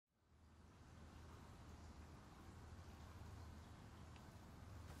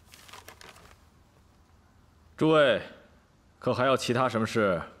诸位，可还有其他什么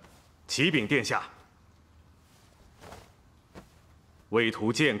事？启禀殿下，为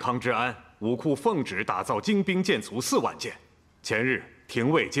图健康之安，武库奉旨打造精兵剑卒4万件。前日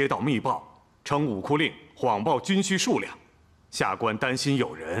廷尉接到密报，称武库令谎报军需数量，下官担心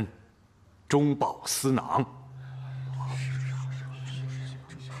有人中饱私囊。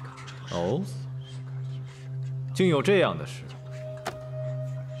哦，竟有这样的事。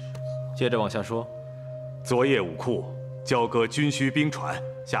接着往下说。昨夜武库交割军需兵船，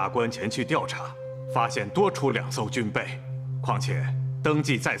下官前去调查，发现多出2艘军备，况且登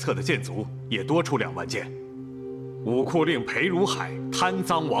记在册的舰卒也多出2万件。武库令裴如海贪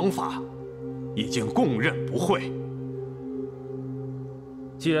赃枉法，已经供认不讳。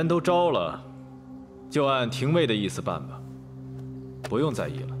既然都招了，就按廷尉的意思办吧，不用在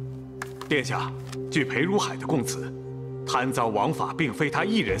意了。殿下，据裴如海的供词，贪赃枉法并非他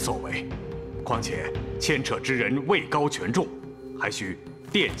一人所为，况且牵扯之人位高权重，还需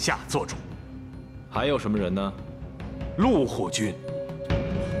殿下做主。还有什么人呢？陆护军。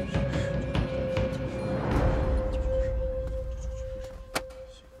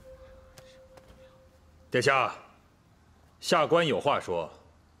殿下，下官有话说。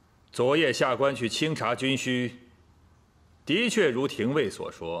昨夜下官去清查军需，的确如廷尉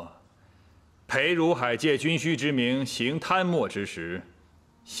所说，裴如海借军需之名行贪墨之时，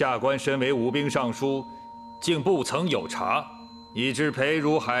下官身为武兵尚书，竟不曾有察，以致裴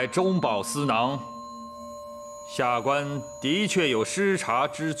如海中饱私囊。下官的确有失察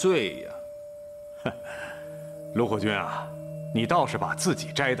之罪呀。陆护军啊，你倒是把自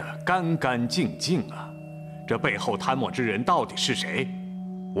己摘得干干净净啊！这背后贪墨之人到底是谁？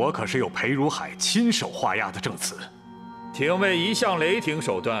我可是有裴如海亲手画押的证词。廷尉一向雷霆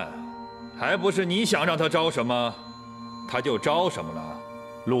手段，还不是你想让他招什么，他就招什么了。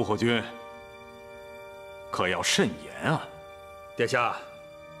陆护军，可要慎言啊！殿下，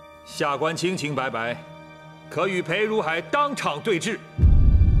下官清清白白，可与裴如海当场对质。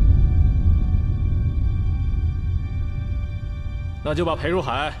那就把裴如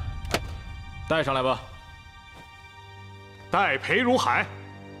海带上来吧。带裴如海。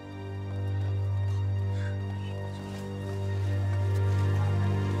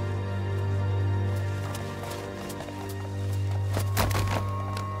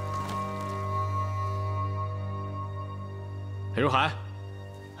裴如海，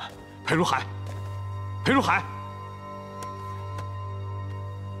裴如海，裴如海。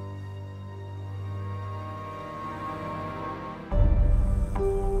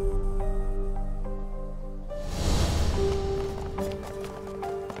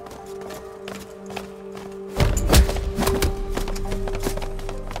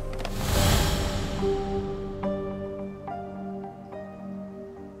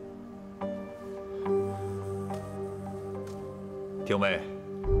廷尉，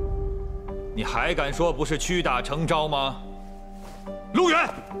你还敢说不是屈打成招吗？陆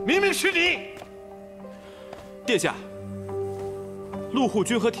远，明明是你！殿下，陆护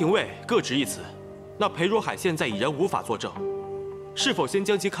军和廷尉各执一词。那裴如海现在已然无法作证，是否先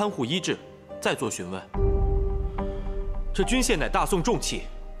将其看护医治，再做询问？这军械乃大宋重器，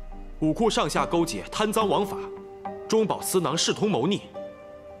武库上下勾结，贪赃枉法，中饱私囊，视同谋逆。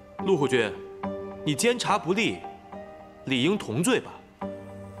陆护军，你监察不力，理应同罪吧？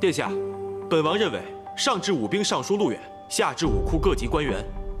殿下，本王认为，上至武兵尚书陆远，下至武库各级官员，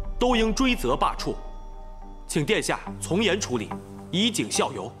都应追责罢黜，请殿下从严处理，以儆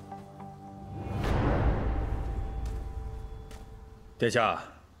效尤。殿下，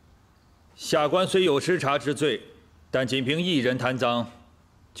下官虽有失察之罪，但仅凭一人贪赃，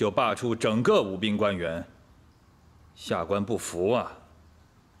就罢黜整个武兵官员，下官不服啊！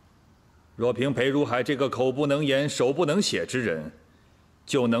若凭裴如海这个口不能言、手不能写之人，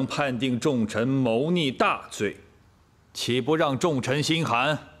就能判定众臣谋逆大罪，岂不让众臣心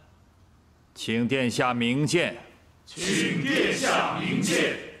寒？请殿下明鉴。请殿下明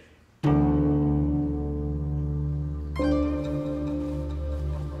鉴。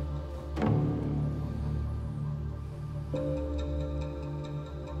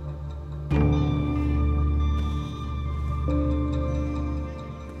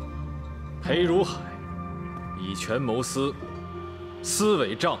裴如海以权谋私，私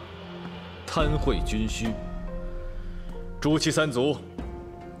伪账，贪贿军需，诛其3族，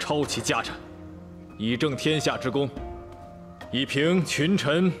抄其家产，以正天下之功，以平群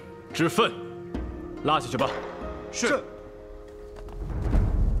臣之愤。拉下去吧。是。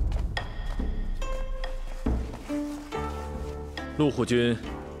陆护军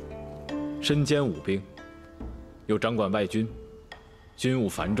身兼武兵，又掌管外军，军务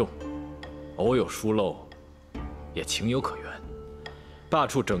繁重，偶有疏漏，也情有可原。罢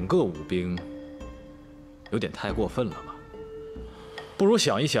黜整个武兵，有点太过分了吧？不如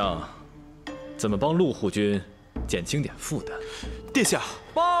想一想，怎么帮陆护军减轻点负担。殿下，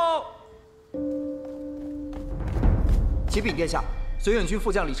报！启禀殿下，绥远军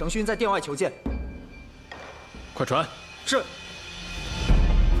副将李承勋在殿外求见。快传。是。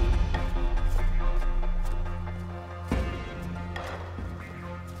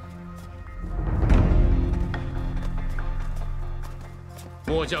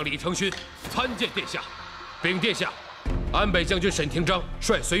末将李承勋参见殿下，禀殿下，安北将军沈廷章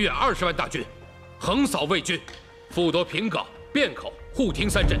率绥远20万大军，横扫魏军，复夺平岗、汴口、护亭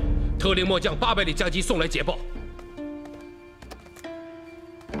3镇，特令末将800里加急送来捷报。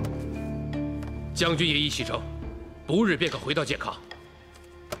将军也已启程，不日便可回到健康。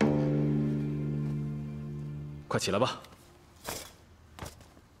快起来吧。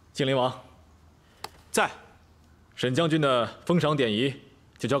靖灵王，在。沈将军的封赏典仪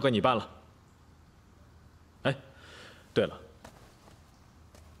就交给你办了。哎，对了，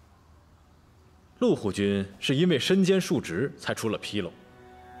陆护军是因为身兼数职才出了纰漏。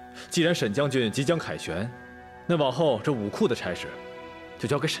既然沈将军即将凯旋，那往后这武库的差事就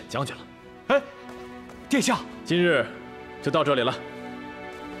交给沈将军了。哎，殿下，今日就到这里了。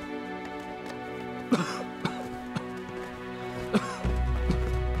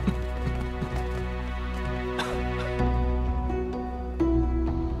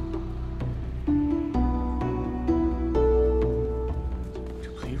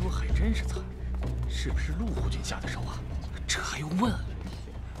是不是陆护军下的手啊？这还用问？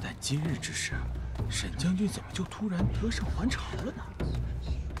但今日之事，沈将军怎么就突然得胜还朝了呢？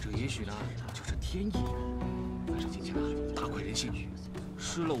这也许呢，就是天意。反正今天啊，大快人心，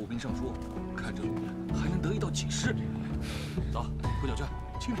失了武兵尚书，看着还能得一道锦诗。走，回小圈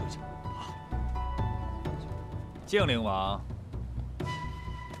庆祝一下。好。靖灵王，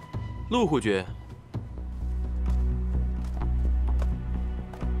陆护军。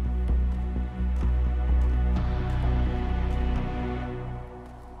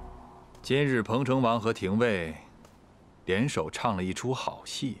今日彭城王和廷尉联手唱了一出好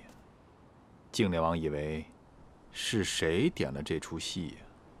戏，靖灵王以为是谁点了这出戏呀？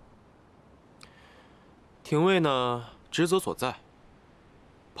廷尉呢，职责所在，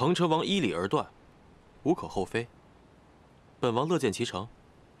彭城王依礼而断，无可厚非。本王乐见其成。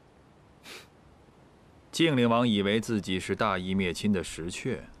靖灵王以为自己是大义灭亲的实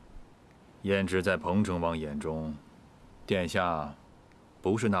确，焉知在彭城王眼中，殿下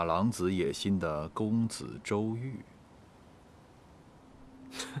不是那狼子野心的公子周瑜。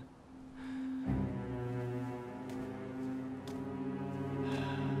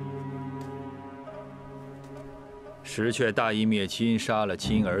实确大义灭亲，杀了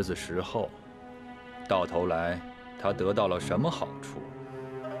亲儿子石厚，到头来他得到了什么好处？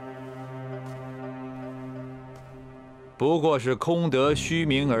不过是空得虚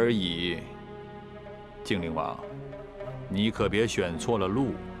名而已。靖灵王，你可别选错了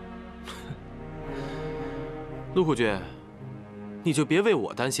路。陆护军，你就别为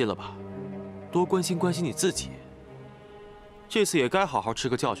我担心了吧，多关心关心你自己。这次也该好好吃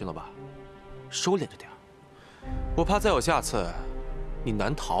个教训了吧，收敛着点，我怕再有下次，你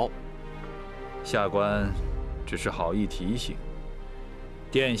难逃。下官只是好意提醒，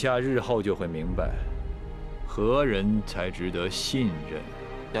殿下日后就会明白，何人才值得信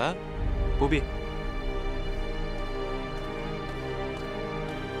任。哎，不必。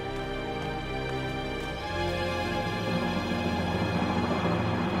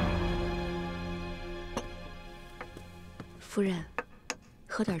夫人，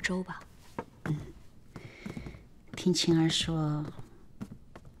喝点粥吧。听晴儿说，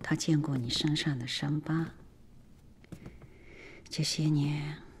她见过你身上的伤疤，这些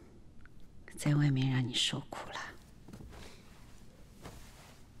年在外面让你受苦了。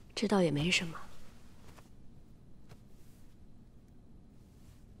这倒也没什么。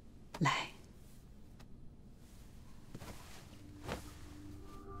来，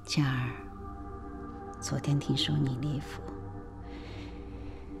佳儿，昨天听说你离府，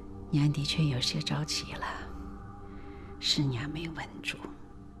娘的确有些着急了，是娘没稳住。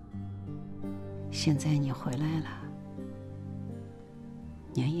现在你回来了，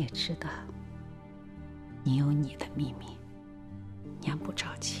娘也知道你有你的秘密，娘不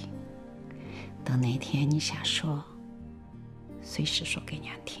着急。等哪天你想说，随时说给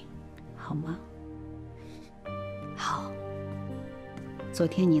娘听，好吗？好。昨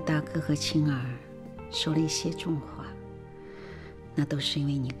天你大哥和青儿说了一些重话，那都是因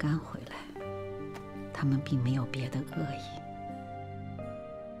为你刚回来，他们并没有别的恶意，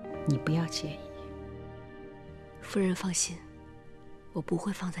你不要介意。夫人放心，我不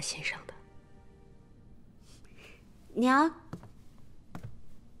会放在心上的。娘，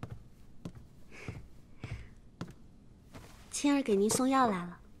青儿给您送药来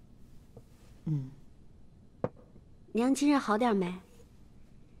了。娘今日好点没？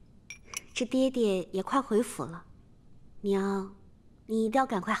这爹爹也快回府了，娘，你一定要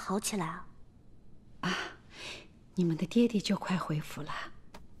赶快好起来啊！啊，你们的爹爹就快回府了，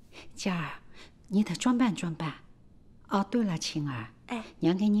佳儿，你得装扮装扮。哦，对了，青儿，哎，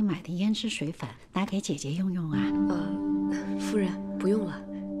娘给你买的胭脂水粉，拿给姐姐用用啊。夫人不用了，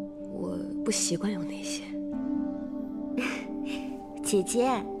我不习惯用那些。姐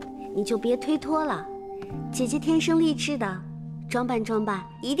姐，你就别推脱了，姐姐天生丽质的，装扮装扮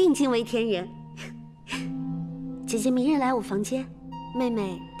一定惊为天人。姐姐明日来我房间，妹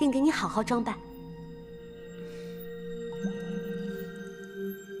妹定给你好好装扮。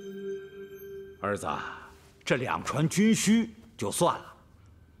儿子，这2船军需就算了，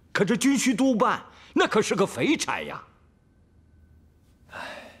可这军需督办那可是个肥差呀！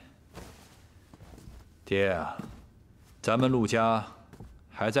爹啊，咱们陆家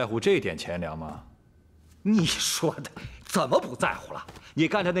还在乎这点钱粮吗？你说的怎么不在乎了？你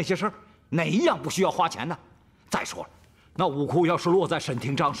干的那些事儿，哪一样不需要花钱呢？再说了，那武库要是落在沈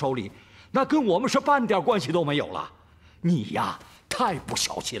廷章手里，那跟我们是半点关系都没有了。你呀，太不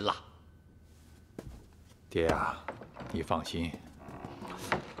小心了。爹啊，你放心。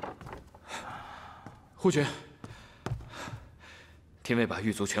护军，廷尉把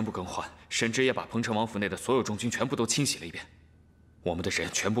狱卒全部更换，沈直也把彭城王府内的所有重军全部都清洗了一遍，我们的人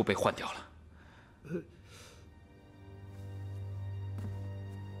全部被换掉了。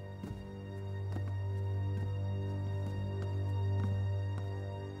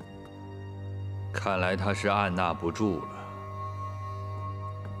看来他是按捺不住了。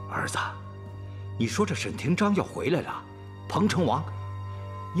儿子，你说这沈廷章要回来了，彭城王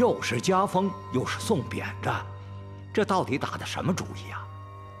又是加封又是送贬的，这到底打的什么主意啊？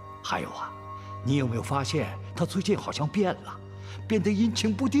还有啊，你有没有发现他最近好像变了，变得阴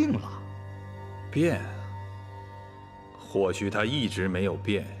晴不定了？变？或许他一直没有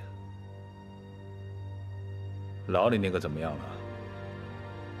变。牢里那个怎么样了？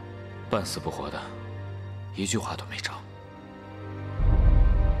半死不活的，一句话都没着。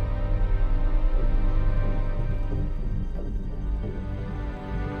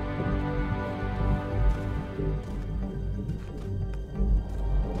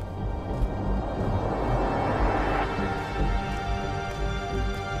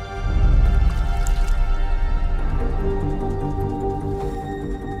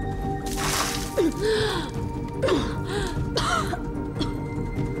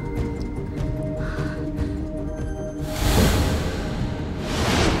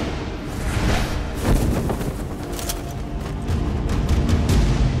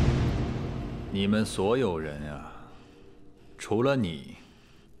你们所有人啊，除了你，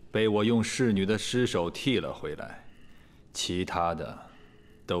被我用侍女的尸首替了回来，其他的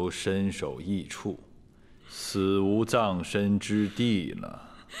都身首异处，死无葬身之地了。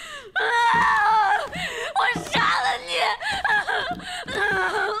我杀了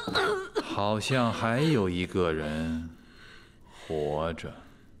你！好像还有一个人活着。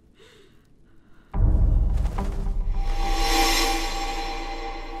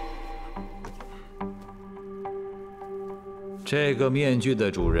这个面具的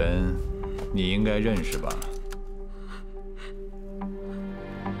主人，你应该认识吧？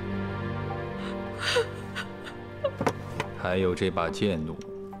还有这把剑弩，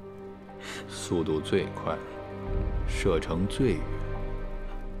速度最快，射程最远。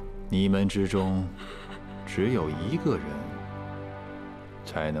你们之中，只有一个人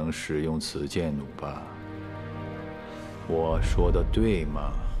才能使用此剑弩吧？我说的对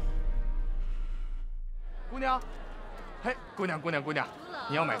吗？姑娘。嘿，姑娘，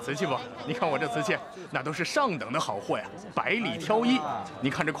你要买瓷器不？你看我这瓷器，那都是上等的好货呀，百里挑一。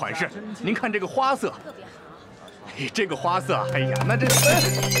您看这款式，您看这个花色，哎，这个花色，哎呀，那这，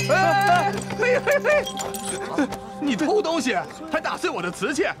嘿，你偷东西，还打碎我的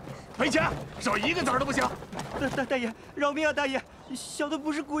瓷器，赔钱，少一个子儿都不行。大爷，饶命啊！大爷，小的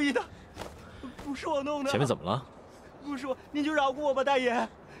不是故意的，不是我弄的。前面怎么了？不是我，您就饶过我吧，大爷，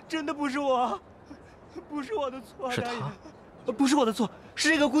真的不是我。不是我的错，是他，不是我的错，是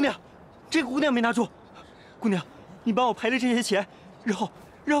这个姑娘，这个姑娘没拿住。姑娘，你帮我赔了这些钱，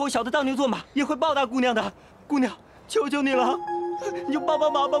日后小的当牛做马也会报答姑娘的。姑娘，求求你了，你就帮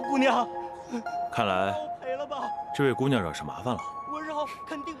忙吧，姑娘。看来赔了吧，这位姑娘惹是麻烦了。我日后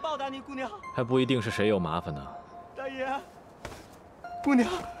肯定报答你，姑娘。还不一定是谁有麻烦呢。大爷，姑娘，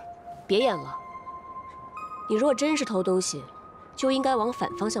别演了，你若真是偷东西，就应该往反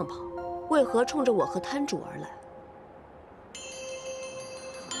方向跑，为何冲着我和摊主而来？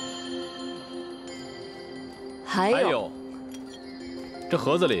还有，这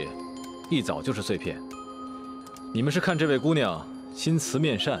盒子里一早就是碎片。你们是看这位姑娘心慈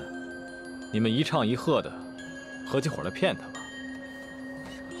面善，你们一唱一和的，合起伙来骗她吧？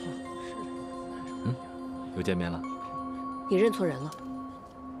又见面了？你认错人了。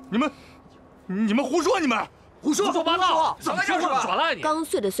你们胡说！你们胡说八道！怎么就是耍赖你？刚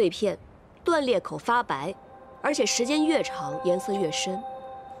碎的碎片，断裂口发白，而且时间越长，颜色越深。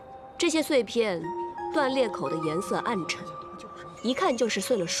这些碎片断裂口的颜色暗沉，一看就是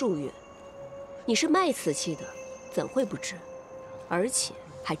碎了数月。你是卖瓷器的，怎会不知？而且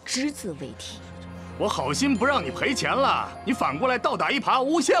还只字未提。我好心不让你赔钱了，你反过来倒打一耙，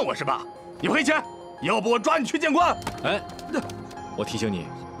诬陷我是吧？你赔钱，要不我抓你去见官！哎，我提醒你，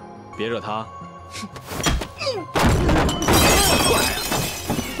别惹他。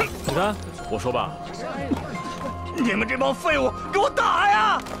你看，我说吧，你们这帮废物，给我打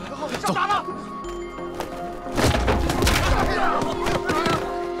呀！走，打他！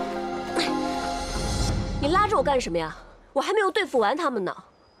你拉着我干什么呀？我还没有对付完他们呢。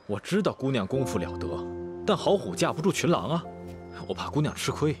我知道姑娘功夫了得，但好虎架不住群狼啊，我怕姑娘吃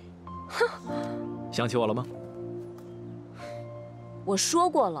亏。哼，想起我了吗？我说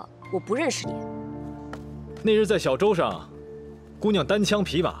过了，我不认识你。那日在小舟上，姑娘单枪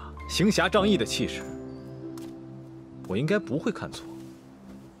匹马，行侠仗义的气势，我应该不会看错。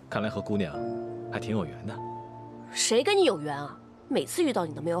看来和姑娘还挺有缘的。谁跟你有缘啊？每次遇到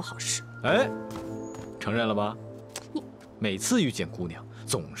你都没有好事。哎，承认了吧？你每次遇见姑娘，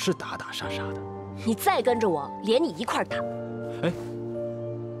总是打打杀杀的。你再跟着我，连你一块打。哎。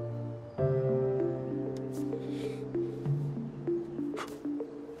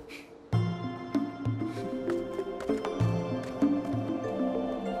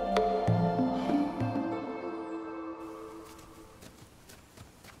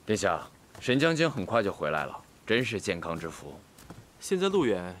殿下，沈将军很快就回来了，真是健康之福。现在路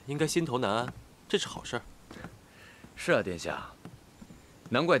远应该心头难安，这是好事。是啊，殿下，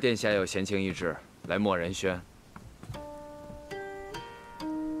难怪殿下有闲情逸致来默然轩。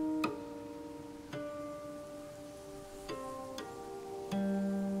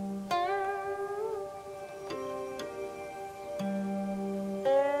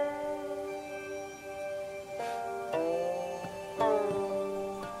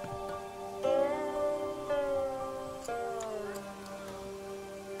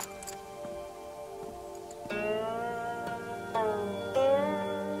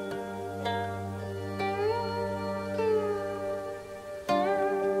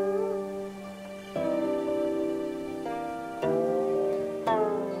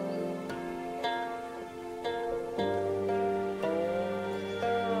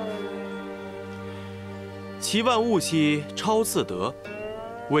其万物兮超自得，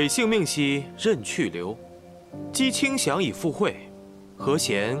委性命兮任去留。积轻祥以复惠，何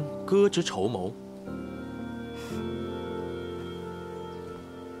嫌歌之筹谋？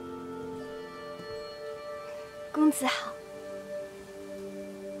公子好。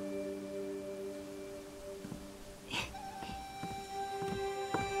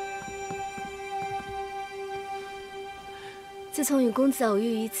自从与公子偶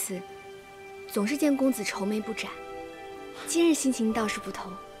遇于此，总是见公子愁眉不展，今日心情倒是不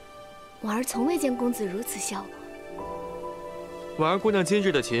同。婉儿从未见公子如此笑我。婉儿姑娘今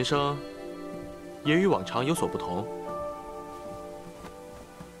日的琴声，也与往常有所不同，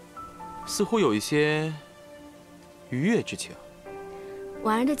似乎有一些愉悦之情。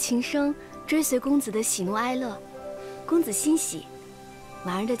婉儿的琴声追随公子的喜怒哀乐，公子欣喜，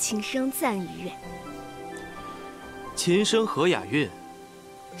婉儿的琴声自然愉悦。琴声和雅韵，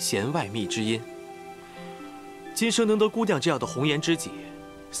弦外觅知音。今生能得姑娘这样的红颜知己，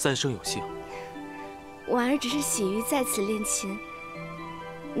三生有幸。婉儿只是喜于在此练琴，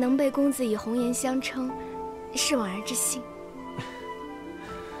能被公子以红颜相称，是婉儿之幸。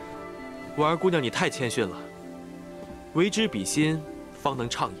婉儿姑娘，你太谦逊了。为之比心，方能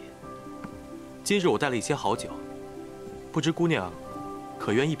畅饮。今日我带了一些好酒，不知姑娘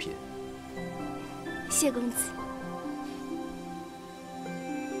可愿一品？谢公子。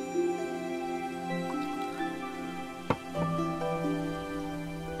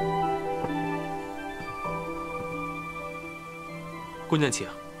姑娘请。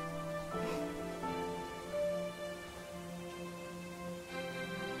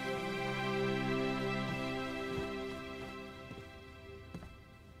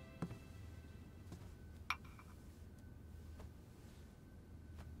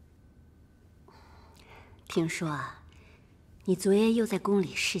听说啊，你昨夜又在宫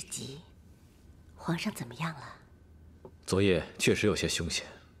里市集，皇上怎么样了？昨夜确实有些凶险，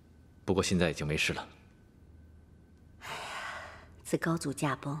不过现在已经没事了。哎呀，自高祖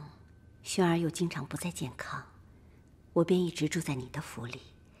驾崩，轩儿又经常不再健康，我便一直住在你的府里，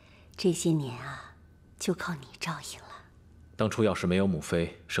这些年啊，就靠你照应了。当初要是没有母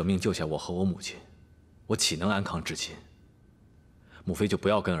妃舍命救下我和我母亲，我岂能安康至今？母妃就不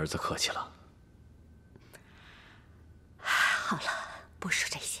要跟儿子客气了。好了，不说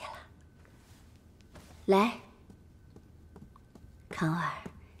这些了。来，康儿，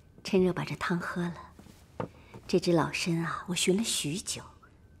趁热把这汤喝了。这只老参啊，我寻了许久，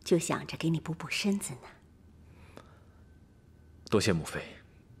就想着给你补补身子呢。多谢母妃。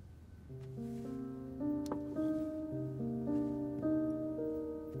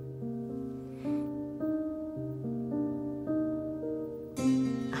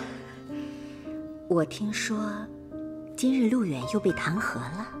我听说，今日陆远又被弹劾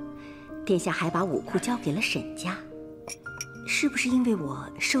了，殿下还把武库交给了沈家，是不是因为我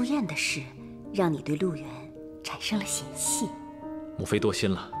寿宴的事，让你对陆远产生了嫌隙？母妃多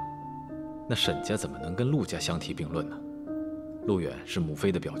心了，那沈家怎么能跟陆家相提并论呢？陆远是母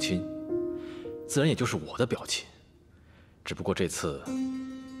妃的表亲，自然也就是我的表亲。只不过这次，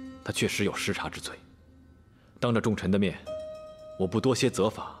他确实有失察之罪，当着众臣的面，我不多些责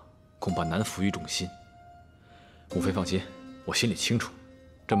罚，恐怕难服于众心。母妃放心，我心里清楚，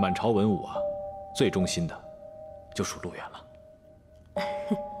这满朝文武啊，最忠心的，就属陆远了。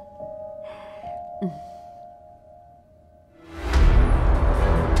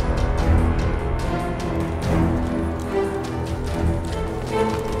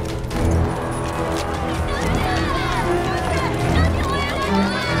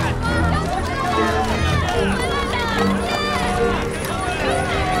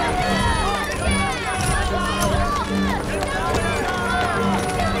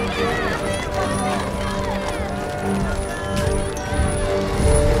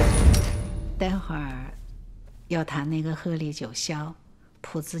待会儿要弹那个贺礼九霄，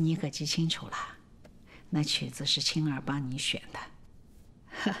谱子你可记清楚了。那曲子是青儿帮你选的，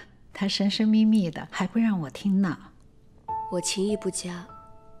呵，他神神秘秘的，还不让我听呢。我情意不佳，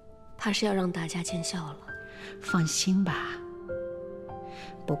怕是要让大家见笑了。放心吧，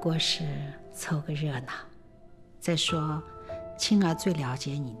不过是凑个热闹。再说，青儿最了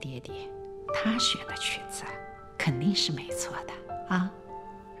解你爹爹，他选的曲子肯定是没错的啊。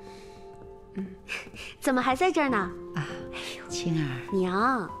怎么还在这儿呢？啊，哎呦，青儿，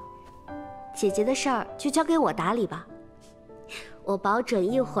娘，姐姐的事儿就交给我打理吧，我保准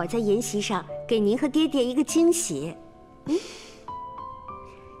一会儿在筵席上给您和爹爹一个惊喜。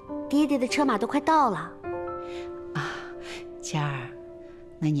爹爹的车马都快到了。啊，佳儿，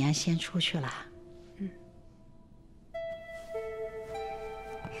那娘先出去了。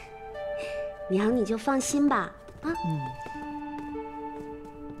娘你就放心吧，啊。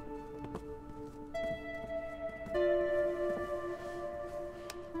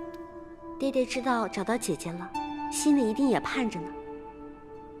爹爹知道找到姐姐了，心里一定也盼着呢。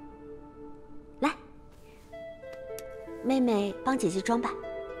来，妹妹帮姐姐装扮。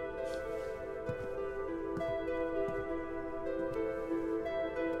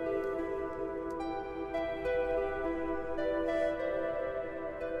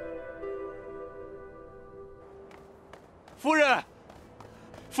夫人，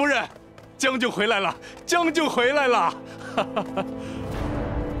夫人，将军回来了，将军回来了！哈哈哈。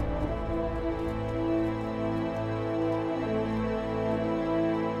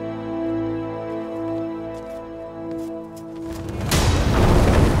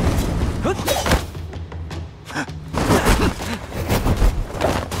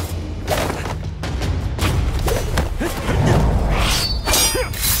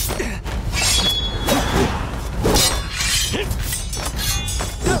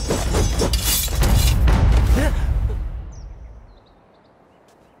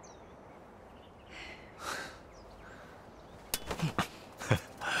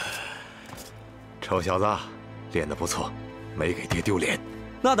臭小子，练得不错，没给爹丢脸。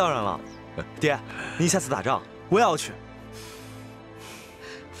那当然了，爹，您下次打仗我也要去。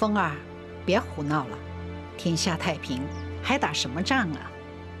风儿，别胡闹了，天下太平，还打什么仗啊？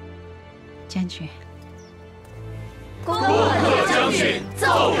将军，恭贺将军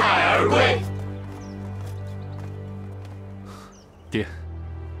奏凯而归。爹，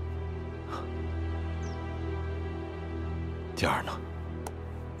佳儿呢？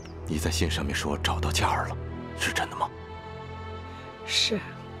你在信上面说找到佳儿了，是真的吗？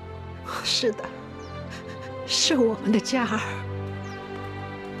是的，是我们的佳儿。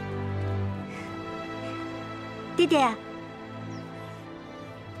爹爹。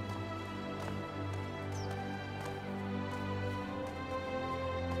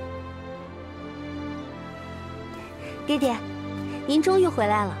爹爹，您终于回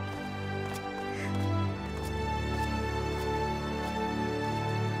来了。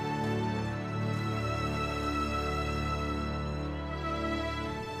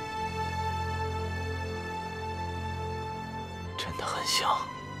真的很像。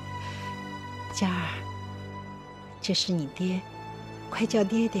嘉儿，这是你爹，快叫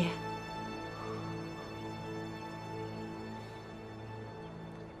爹爹。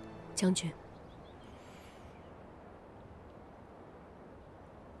将军。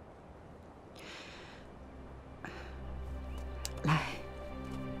 来，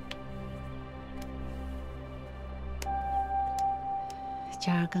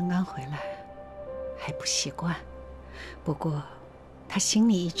嘉儿刚刚回来，还不习惯。不过，他心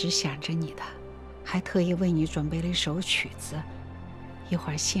里一直想着你的，还特意为你准备了一首曲子，一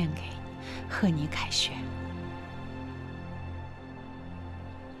会儿献给你，贺你凯旋。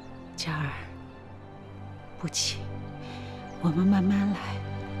嘉儿，不急，我们慢慢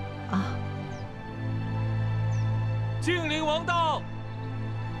来，啊。 靖灵王到！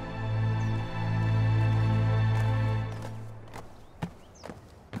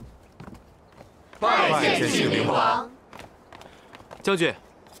拜见靖灵王。将军，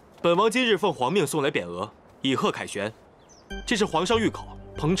本王今日奉皇命送来匾额，以贺凯旋。这是皇上御口，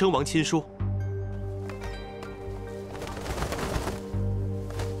彭城王亲书。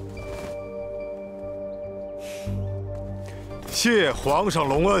谢皇上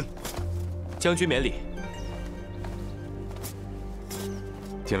隆恩。将军免礼。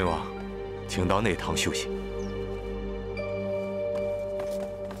 靖灵王，请到内堂休息。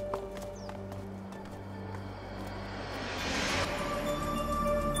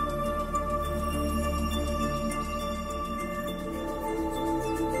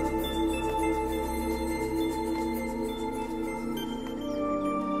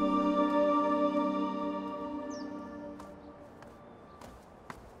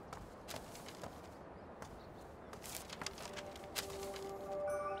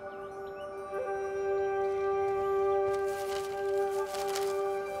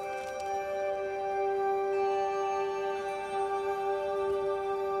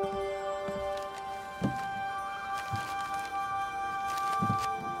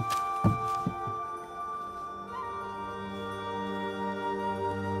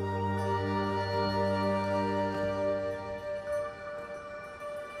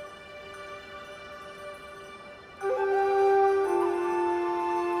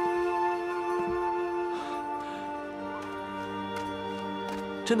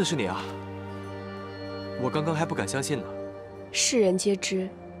真的是你啊！我刚刚还不敢相信呢。世人皆知，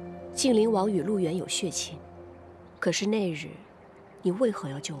靖灵王与陆远有血亲，可是那日，你为何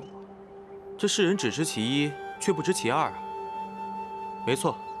要救我？这世人只知其一，却不知其二啊！没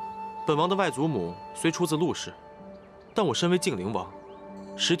错，本王的外祖母虽出自陆氏，但我身为靖灵王，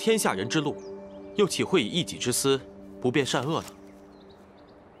识天下人之路，又岂会以一己之私不辨善恶呢？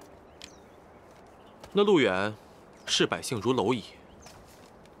那陆远，视百姓如蝼蚁。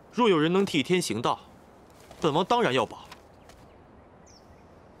 若有人能替天行道，本王当然要保。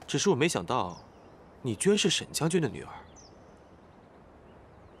只是我没想到，你居然是沈将军的女儿。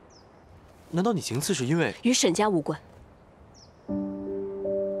难道你行刺是因为与沈家无关？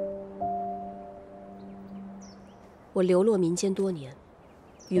我流落民间多年，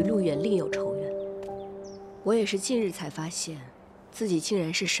与陆远另有仇怨。我也是近日才发现，自己竟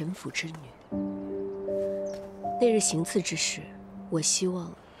然是沈府之女。那日行刺之时，我希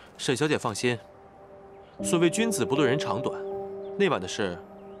望。 沈小姐放心，所谓君子不论人长短，那晚的事，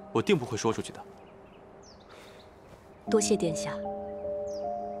我定不会说出去的。多谢殿下，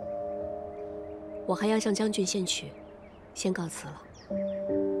我还要向将军献曲，先告辞了。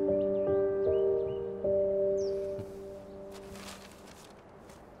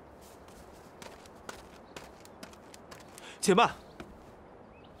且慢。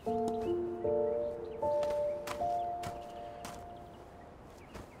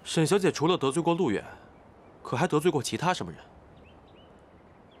 沈小姐除了得罪过陆远，可还得罪过其他什么人？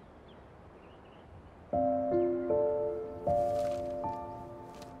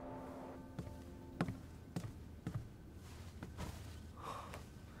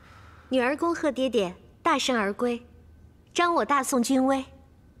女儿恭贺爹爹大胜而归，彰我大宋军威。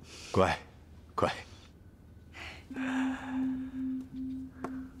乖，乖。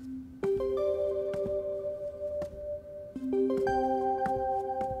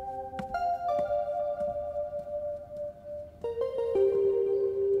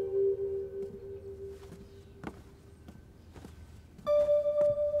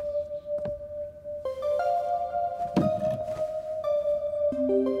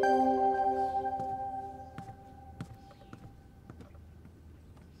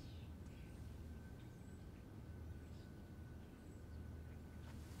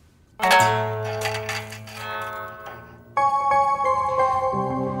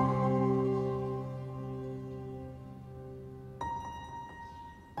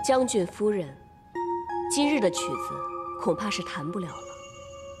将军夫人，今日的曲子恐怕是弹不了了。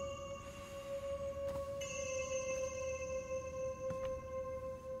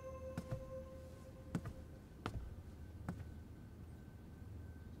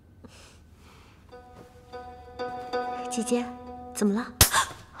姐姐，怎么了？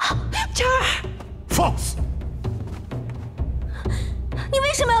晨儿，放肆！你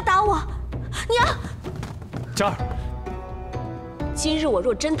为什么要打我？你要……佳儿，今日我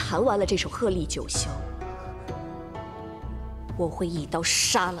若真弹完了这首《鹤唳九霄》，我会一刀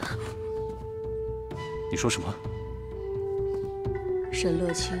杀了你。你说什么？沈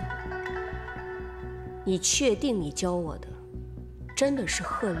乐清，你确定你教我的真的是《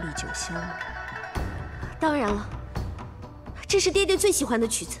鹤唳九霄》吗？当然了，这是爹爹最喜欢的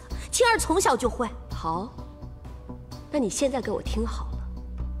曲子，青儿从小就会。好，那你现在给我听好了，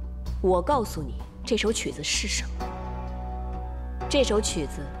我告诉你这首曲子是什么。这首曲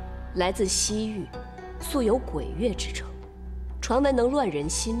子来自西域，素有鬼乐之称，传闻能乱人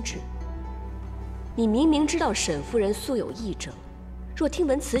心智。你明明知道沈夫人素有癔症，若听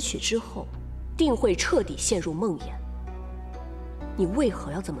闻此曲之后，定会彻底陷入梦魇。你为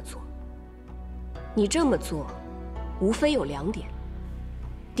何要这么做？你这么做，无非有2点：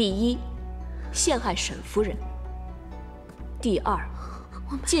第一，陷害沈夫人；第二，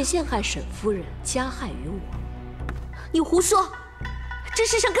借陷害沈夫人加害于我。你胡说！这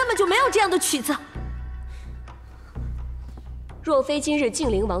世上根本就没有这样的曲子。若非今日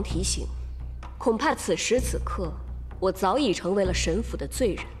晋灵王提醒，恐怕此时此刻，我早已成为了沈府的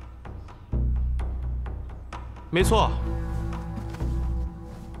罪人。没错，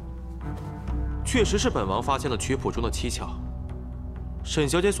确实是本王发现了曲谱中的蹊跷。沈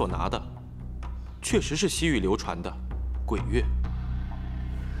小姐所拿的，确实是西域流传的鬼乐。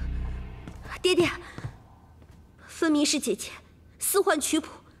爹爹，分明是姐姐私换曲谱，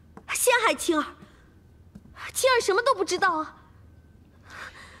陷害青儿。青儿什么都不知道啊！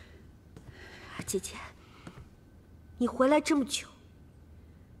姐姐，你回来这么久，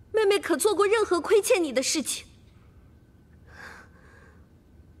妹妹可做过任何亏欠你的事情？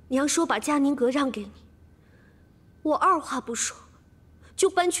娘说把嘉宁阁让给你，我二话不说就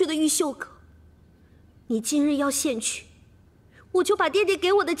搬去了玉秀阁。你今日要献曲，我就把爹爹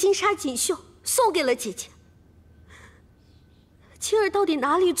给我的金纱锦绣送给了姐姐。青儿到底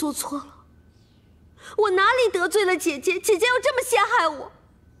哪里做错了？我哪里得罪了姐姐？姐姐要这么陷害我？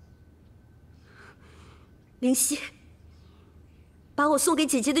灵犀，把我送给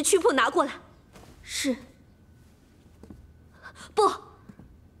姐姐的曲谱拿过来。是。不，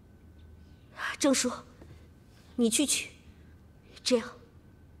郑叔，你去取，这样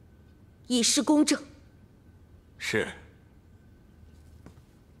以示公正。是。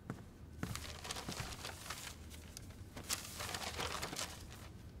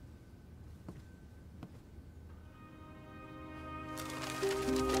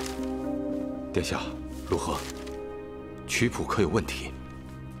殿下，如何？曲谱可有问题？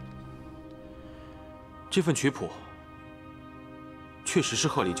这份曲谱确实是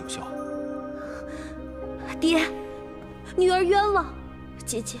鹤唳九霄。爹，女儿冤枉，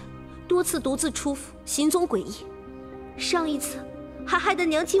姐姐多次独自出府，行踪诡异，上一次还害得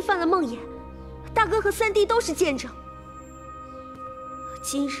娘亲犯了梦魇，大哥和三弟都是见证。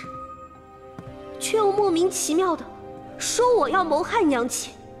今日却又莫名其妙的说我要谋害娘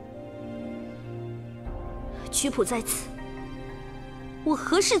亲。曲谱在此，我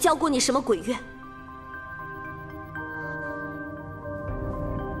何时教过你什么鬼乐？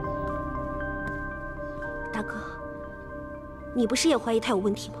大哥，你不是也怀疑他有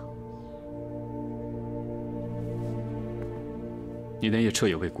问题吗？你那夜彻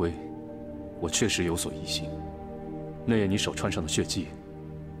夜未归，我确实有所疑心。那夜你手穿上的血迹，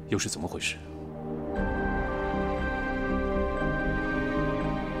又是怎么回事？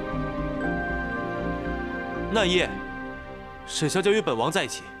那夜，沈小姐与本王在一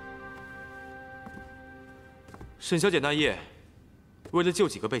起。沈小姐那夜，为了救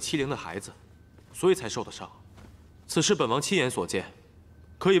几个被欺凌的孩子，所以才受的伤。此事本王亲眼所见，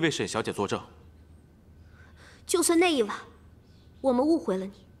可以为沈小姐作证。就算那一晚，我们误会了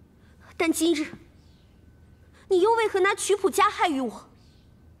你，但今日，你又为何拿曲谱加害于我？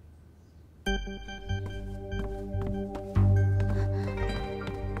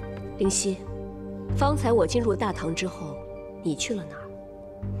灵犀。方才我进入大堂之后，你去了哪儿？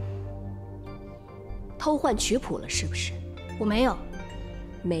偷换曲谱了是不是？我没有，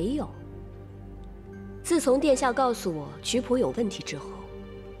没有。自从殿下告诉我曲谱有问题之后，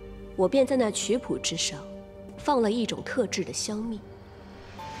我便在那曲谱之上放了一种特制的香蜜。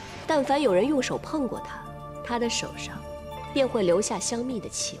但凡有人用手碰过它，他的手上便会留下香蜜的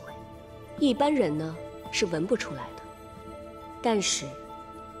气味，一般人呢是闻不出来的。但是，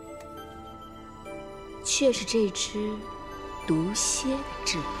却是这只毒蝎的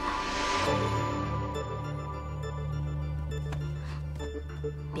挚爱。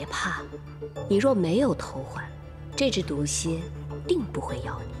别怕，你若没有头环，这只毒蝎定不会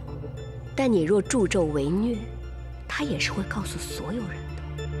咬你。但你若助纣为虐，它也是会告诉所有人的。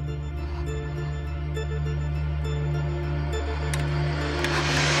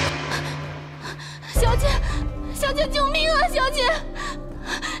小姐，小姐，救命啊！小姐，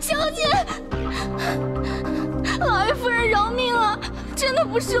小姐，老爷夫人饶命啊！真的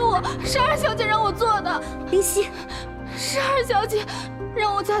不是我，是二小姐让我做的。林夕，是二小姐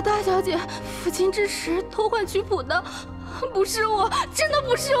让我家大小姐抚琴之时偷换曲谱的，不是我，真的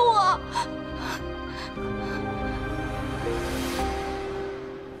不是我。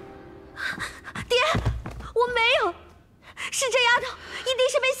爹，我没有，是这丫头，一定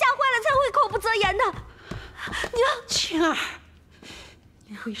是被吓坏了才会口不择言的。娘，青儿，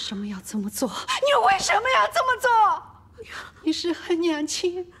你为什么要这么做？你为什么要这么做？你是恨娘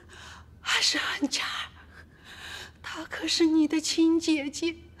亲，还是恨家儿？她可是你的亲姐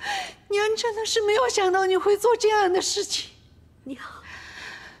姐，娘真的是没有想到你会做这样的事情。娘，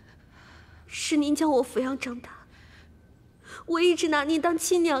是您将我抚养长大，我一直拿您当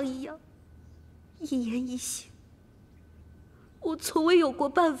亲娘一样，一言一行，我从未有过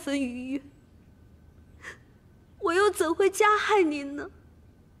半分逾越。我又怎会加害您呢？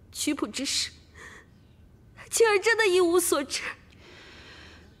曲谱之事，青儿真的一无所知。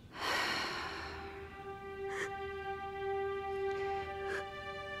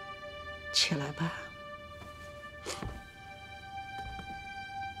起来吧。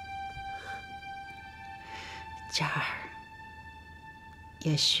佳儿，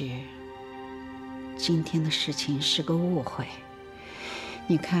也许今天的事情是个误会。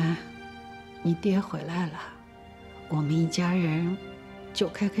你看，你爹回来了，我们一家人就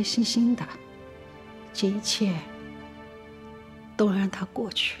开开心心的，这一切都让它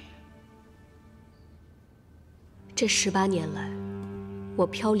过去。这18年来，我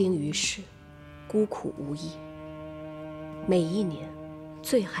飘零于世，孤苦无依。每一年，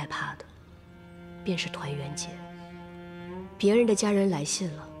最害怕的便是团圆节。别人的家人来信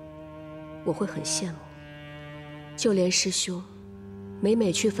了，我会很羡慕。就连师兄每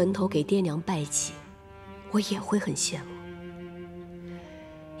每去坟头给爹娘拜祭，我也会很羡慕。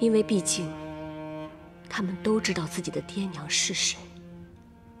因为毕竟，他们都知道自己的爹娘是谁。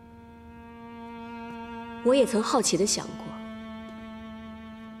我也曾好奇地想过，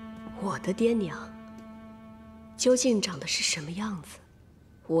我的爹娘究竟长得是什么样子，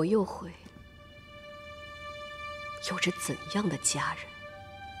我又会有着怎样的家人？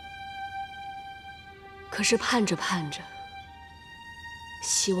可是盼着盼着，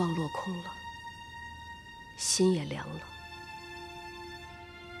希望落空了，心也凉了。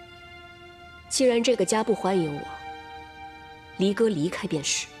既然这个家不欢迎我，离哥离开便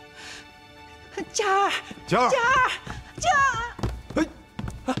是。佳儿，佳儿，佳儿，佳儿！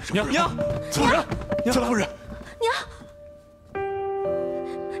娘，夫人，娘夫人，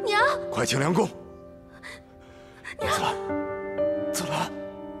娘，快请梁公。娘，子兰，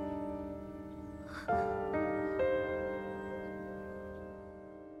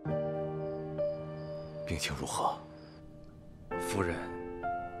病情如何？夫人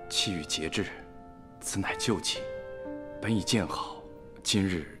气郁节制，此乃旧疾，本已见好，今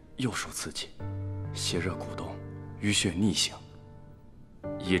日又受刺激，血热鼓动，淤血逆行，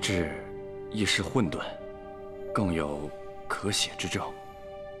以致意识混沌，更有咳血之症，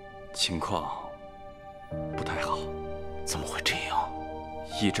情况不太好。怎么会这样？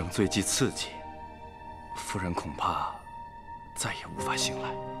癔症最忌刺激，夫人恐怕再也无法醒来。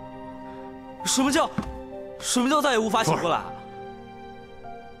什么叫再也无法醒过来？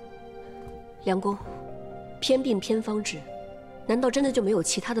梁公，偏病偏方治，难道真的就没有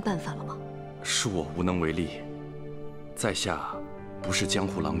其他的办法了吗？恕我无能为力。在下不是江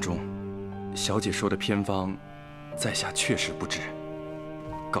湖郎中，小姐说的偏方，在下确实不知。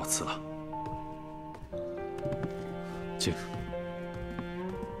告辞了。进。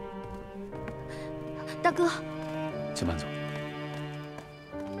大哥，请慢走。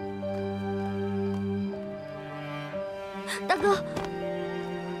大哥，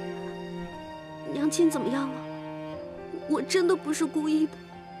娘亲怎么样了？我真的不是故意的，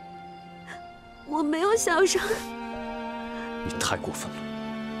我没有想伤。你太过分了。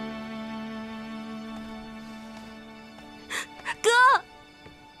哥，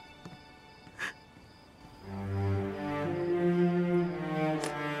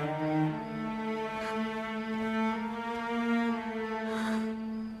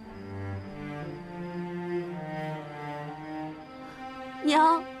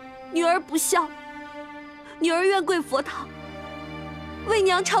娘，女儿不孝，女儿愿跪佛堂，为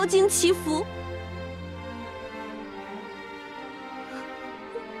娘抄经祈福。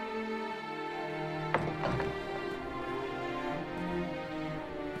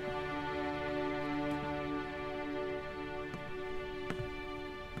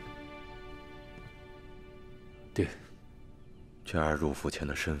爹，佳儿入府前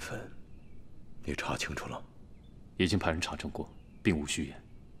的身份，你查清楚了？已经派人查证过，并无虚言。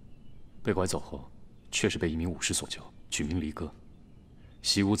被拐走后，确实被一名武士所救，取名离歌，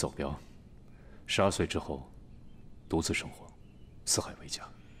习武走镖。12岁之后，独自生活，四海为家。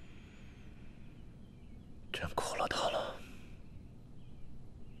真苦了他了。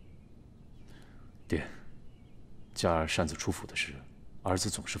爹，佳儿擅自出府的事，儿子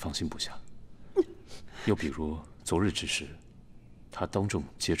总是放心不下。又比如昨日之事，他当众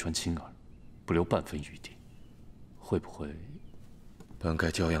揭穿青儿，不留半分余地，会不会？本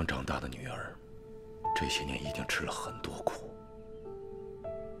该教养长大的女儿，这些年一定吃了很多苦。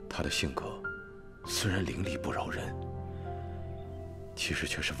她的性格虽然凌厉不饶人，其实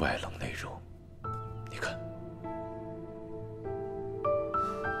却是外冷内热。你看，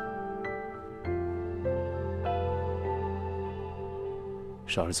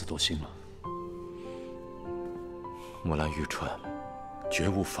是儿子多心了。木兰玉川绝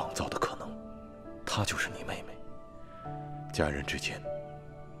无仿造的可能，她就是你妹妹。家人之间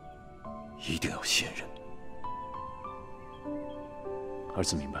一定要信任。儿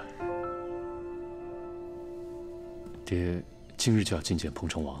子明白。爹，今日就要觐见彭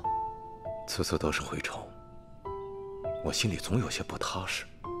城王。此次得势回朝，我心里总有些不踏实，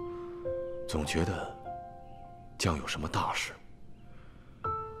总觉得将有什么大事。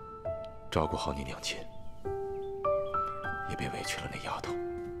照顾好你娘亲，也别委屈了那丫头，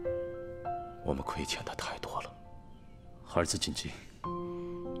我们亏欠她太多了。儿子谨记。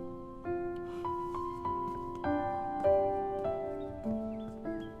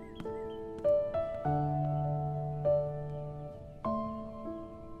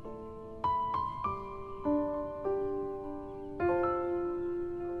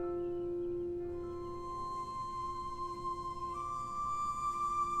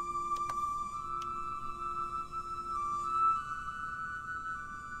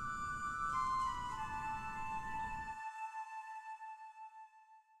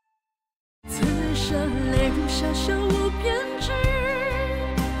泪如小小无边织，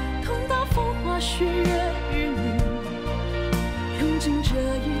痛到风花雪月与你，用尽这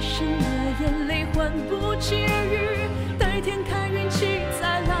一生的眼泪换不起耳语，待天开运气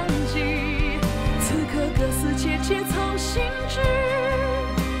再浪迹。此刻各司且见